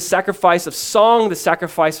there's a sacrifice of song, the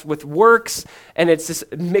sacrifice with works, and it's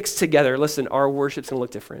just mixed together. Listen, our worship's going to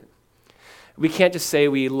look different. We can't just say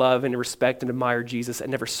we love and respect and admire Jesus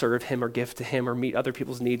and never serve him or give to him or meet other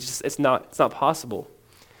people's needs. It's not possible.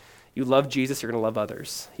 You love Jesus, you're going to love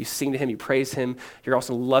others. You sing to him, you praise him, you're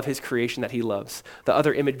also going to love his creation that he loves, the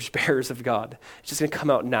other image bearers of God. It's just going to come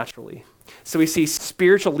out naturally. So we see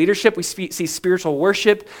spiritual leadership, we see spiritual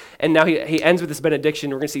worship, and now he ends with this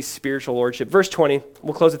benediction. We're going to see spiritual lordship. Verse 20,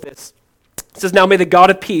 we'll close with this. It says, now may the God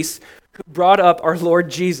of peace, who brought up our Lord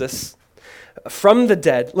Jesus from the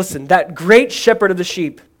dead, listen, that great shepherd of the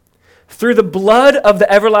sheep, through the blood of the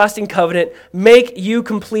everlasting covenant, make you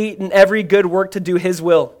complete in every good work to do his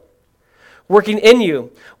will, working in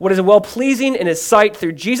you what is well-pleasing in his sight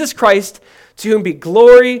through Jesus Christ, to whom be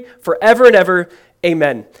glory forever and ever.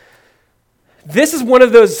 Amen. This is one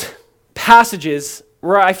of those passages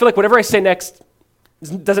where I feel like whatever I say next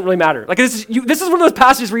doesn't really matter. Like this is one of those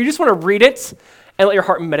passages where you just want to read it and let your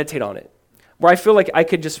heart meditate on it. Where I feel like I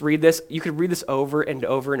could just read this. You could read this over and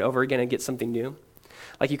over and over again and get something new.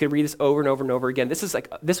 Like you could read this over and over and over again. This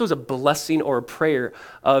was a blessing or a prayer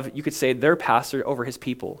of, you could say, their pastor over his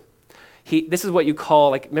people. This is what you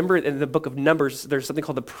call, like, remember in the book of Numbers, there's something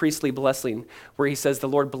called the priestly blessing, where he says, the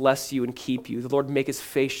Lord bless you and keep you. The Lord make his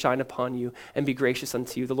face shine upon you and be gracious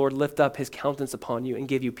unto you. The Lord lift up his countenance upon you and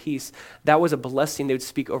give you peace. That was a blessing they would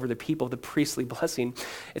speak over the people, the priestly blessing.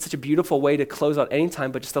 It's such a beautiful way to close out any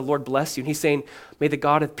time, but just the Lord bless you. And he's saying, may the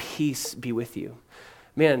God of peace be with you.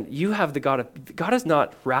 Man, you have God is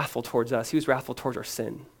not wrathful towards us. He was wrathful towards our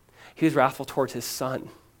sin. He was wrathful towards his son.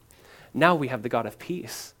 Now we have the God of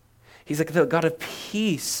peace. He's like the God of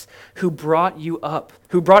peace who brought up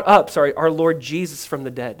our Lord Jesus from the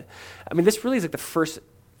dead. I mean, this really is like the first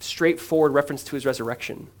straightforward reference to his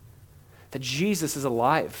resurrection. That Jesus is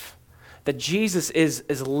alive. That Jesus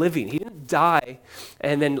is living. He didn't die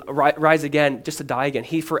and then rise again just to die again.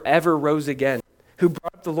 He forever rose again. Who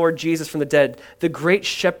brought up the Lord Jesus from the dead, the great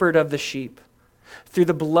shepherd of the sheep. Through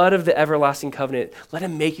the blood of the everlasting covenant, let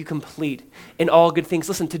him make you complete in all good things.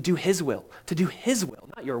 Listen, to do his will,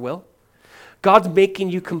 not your will. God's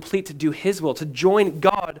making you complete to do his will, to join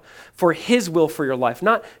God for his will for your life.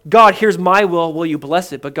 Not, God, here's my will you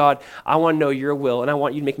bless it? But God, I want to know your will, and I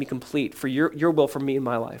want you to make me complete for your will for me in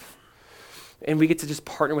my life. And we get to just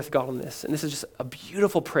partner with God on this. And this is just a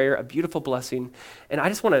beautiful prayer, a beautiful blessing. And I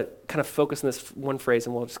just want to kind of focus on this one phrase,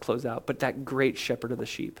 and we'll just close out. But that great shepherd of the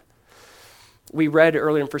sheep. We read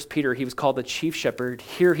earlier in 1 Peter, he was called the chief shepherd.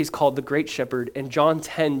 Here he's called the great shepherd. In John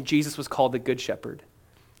 10, Jesus was called the good shepherd.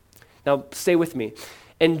 Now, stay with me.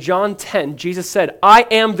 In John 10, Jesus said, I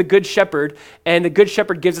am the good shepherd, and the good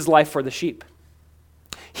shepherd gives his life for the sheep.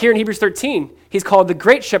 Here in Hebrews 13, he's called the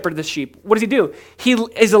great shepherd of the sheep. What does he do? He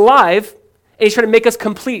is alive, and he's trying to make us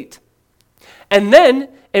complete. And then,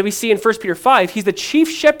 and we see in 1 Peter 5, he's the chief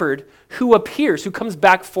shepherd who appears, who comes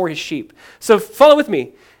back for his sheep. So follow with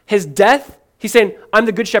me. His death, he's saying, I'm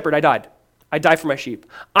the good shepherd, I died. I died for my sheep.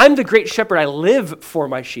 I'm the great shepherd, I live for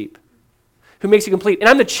my sheep. Who makes you complete. And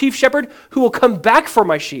I'm the chief shepherd who will come back for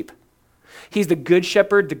my sheep. He's the good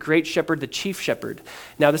shepherd, the great shepherd, the chief shepherd.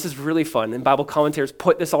 Now, this is really fun, and Bible commentators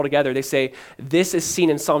put this all together. They say this is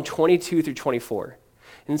seen in Psalm 22 through 24.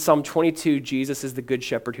 In Psalm 22, Jesus is the good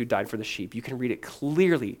shepherd who died for the sheep. You can read it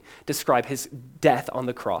clearly, describe his death on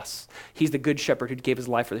the cross. He's the good shepherd who gave his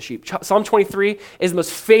life for the sheep. Psalm 23 is the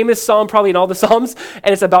most famous psalm probably in all the Psalms,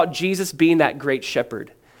 and it's about Jesus being that great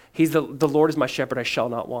shepherd The Lord is my shepherd, I shall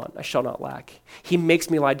not want, I shall not lack. He makes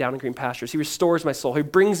me lie down in green pastures. He restores my soul. He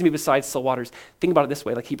brings me beside still waters. Think about it this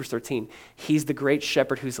way, like Hebrews 13. He's the great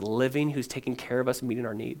shepherd who's living, who's taking care of us, meeting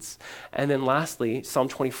our needs. And then lastly, Psalm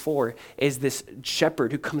 24 is this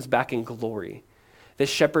shepherd who comes back in glory. This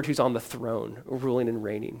shepherd who's on the throne, ruling and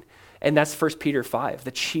reigning. And that's 1 Peter 5,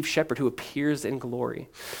 the chief shepherd who appears in glory.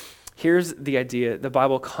 Here's the idea. The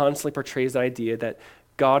Bible constantly portrays the idea that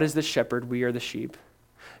God is the shepherd, we are the sheep.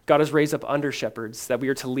 God has raised up under shepherds that we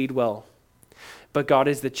are to lead well. But God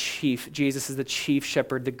is the chief. Jesus is the chief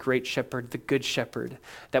shepherd, the great shepherd, the good shepherd,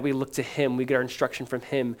 that we look to him. We get our instruction from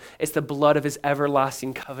him. It's the blood of his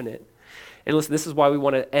everlasting covenant. And listen, this is why we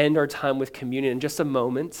want to end our time with communion in just a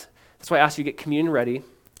moment. That's why I asked you to get communion ready.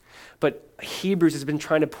 But Hebrews has been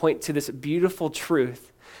trying to point to this beautiful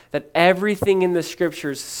truth that everything in the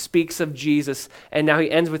scriptures speaks of Jesus, and now he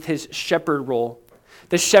ends with his shepherd role.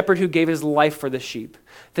 The shepherd who gave his life for the sheep.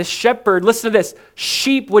 The shepherd, listen to this,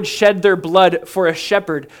 sheep would shed their blood for a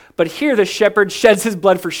shepherd, but here the shepherd sheds his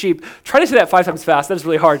blood for sheep. Try to say that 5 times fast, that is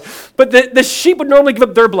really hard. But the sheep would normally give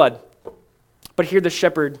up their blood, but here the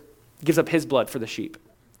shepherd gives up his blood for the sheep.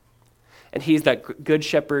 And he's that good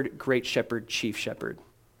shepherd, great shepherd, chief shepherd.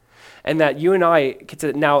 And that you and I get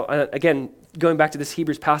to now, again, going back to this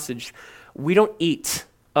Hebrews passage, we don't eat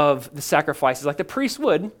of the sacrifices like the priest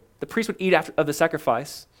would. The priest would eat of the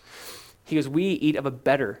sacrifice. He goes, we eat of a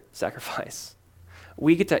better sacrifice.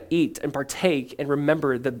 We get to eat and partake and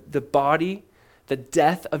remember the body, the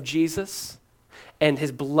death of Jesus, and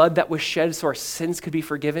his blood that was shed so our sins could be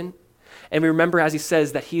forgiven. And we remember, as he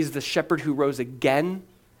says, that he's the shepherd who rose again,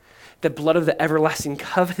 the blood of the everlasting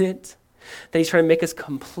covenant, that he's trying to make us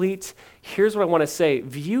complete. Here's what I want to say.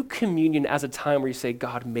 View communion as a time where you say,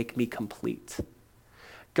 God, make me complete.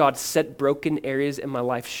 God, set broken areas in my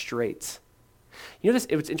life straight. You know this,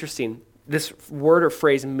 it's interesting. This word or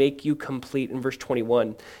phrase, make you complete, in verse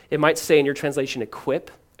 21, it might say in your translation, equip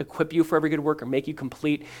you for every good work, or make you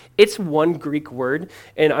complete. It's one Greek word,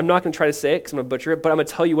 and I'm not going to try to say it because I'm going to butcher it, but I'm going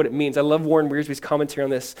to tell you what it means. I love Warren Wiersbe's commentary on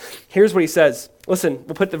this. Here's what he says. Listen,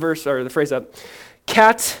 we'll put the verse or the phrase up.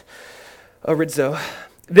 Kat orizo.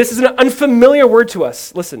 This is an unfamiliar word to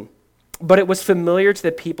us. Listen, but it was familiar to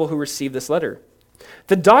the people who received this letter.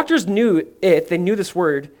 The doctors knew it, they knew this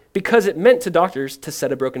word, because it meant to doctors to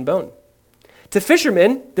set a broken bone. To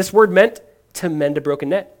fishermen, this word meant to mend a broken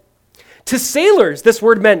net. To sailors, this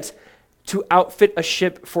word meant to outfit a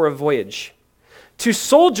ship for a voyage. To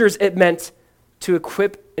soldiers, it meant to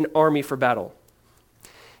equip an army for battle.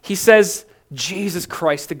 He says, Jesus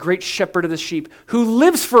Christ, the great shepherd of the sheep, who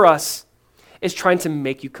lives for us, is trying to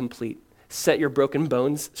make you complete. Set your broken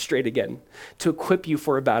bones straight again, to equip you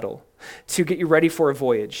for a battle, to get you ready for a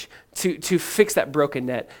voyage, to fix that broken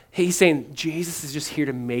net. He's saying Jesus is just here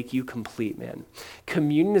to make you complete, man.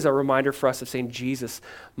 Communion is a reminder for us of saying, Jesus,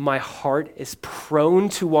 my heart is prone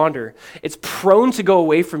to wander. It's prone to go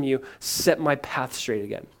away from you. Set my path straight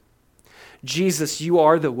again. Jesus, you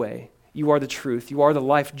are the way. You are the truth. You are the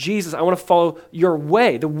life. Jesus, I want to follow your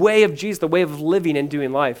way, the way of Jesus, the way of living and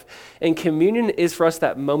doing life. And communion is for us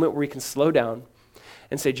that moment where we can slow down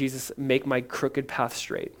and say, Jesus, make my crooked path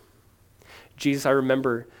straight. Jesus, I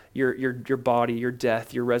remember your body, your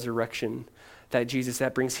death, your resurrection, that Jesus,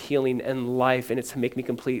 that brings healing and life, and it's to make me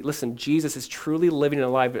complete. Listen, Jesus is truly living and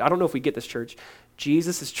alive. I don't know if we get this, church.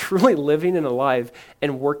 Jesus is truly living and alive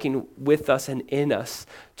and working with us and in us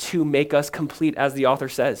to make us complete, as the author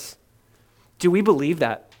says. Do we believe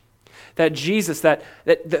that? That Jesus, that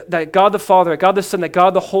God the Father, that God the Son, that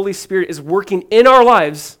God the Holy Spirit is working in our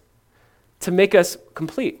lives to make us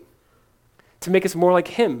complete, to make us more like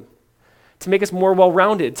him, to make us more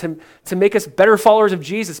well-rounded, to make us better followers of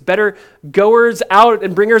Jesus, better goers out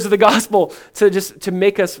and bringers of the gospel, to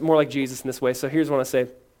make us more like Jesus in this way. So here's what I say.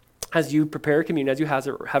 As you prepare communion, as you have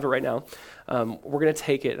it right now, we're going to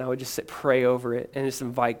take it, and I would just pray over it and just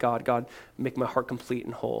invite God, make my heart complete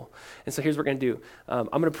and whole. And so here's what we're going to do. I'm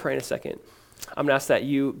going to pray in a second. I'm going to ask that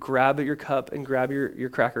you grab your cup and grab your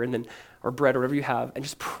cracker and then or bread or whatever you have and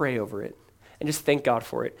just pray over it and just thank God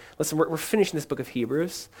for it. Listen, we're finishing this book of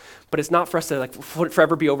Hebrews, but it's not for us to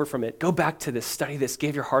forever be over from it. Go back to this, study this,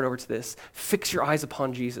 give your heart over to this. Fix your eyes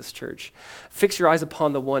upon Jesus, church. Fix your eyes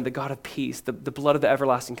upon the one, the God of peace, the blood of the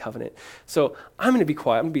everlasting covenant. So I'm going to be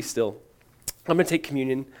quiet. I'm going to be still. I'm going to take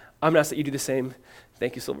communion. I'm going to ask that you do the same.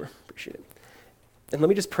 Thank you, Silver. Appreciate it. And let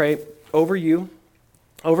me just pray over you,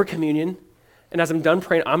 over communion. And as I'm done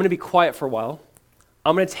praying, I'm going to be quiet for a while.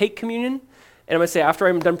 I'm going to take communion. And I'm going to say, after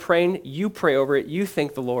I'm done praying, you pray over it. You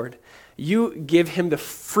thank the Lord. You give him the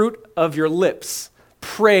fruit of your lips.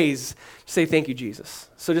 Praise. Say, thank you, Jesus.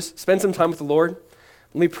 So just spend some time with the Lord.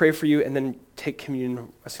 Let me pray for you and then take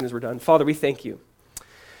communion as soon as we're done. Father, we thank you.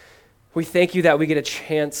 We thank you that we get a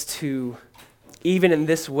chance to, even in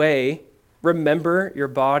this way, remember your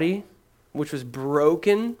body, which was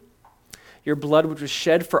broken, your blood, which was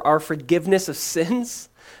shed for our forgiveness of sins,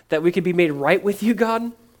 that we could be made right with you,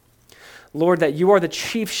 God. Lord, that you are the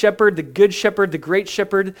chief shepherd, the good shepherd, the great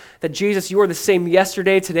shepherd, that Jesus, you are the same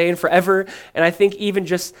yesterday, today, and forever. And I think even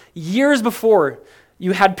just years before,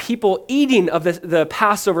 you had people eating of the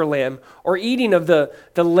Passover lamb or eating of the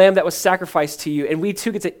lamb that was sacrificed to you, and we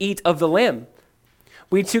too get to eat of the lamb.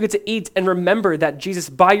 We too get to eat and remember that Jesus,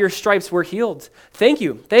 by your stripes, we're healed. Thank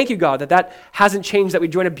you, God, that hasn't changed, that we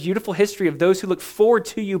join a beautiful history of those who look forward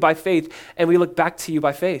to you by faith, and we look back to you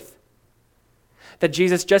by faith. That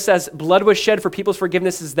Jesus, just as blood was shed for people's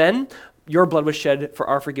forgivenesses then, your blood was shed for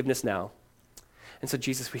our forgiveness now. And so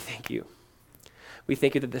Jesus, we thank you. We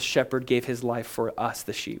thank you that the shepherd gave his life for us,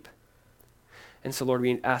 the sheep. And so Lord,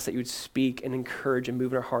 we ask that you would speak and encourage and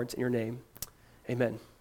move in our hearts in your name. Amen.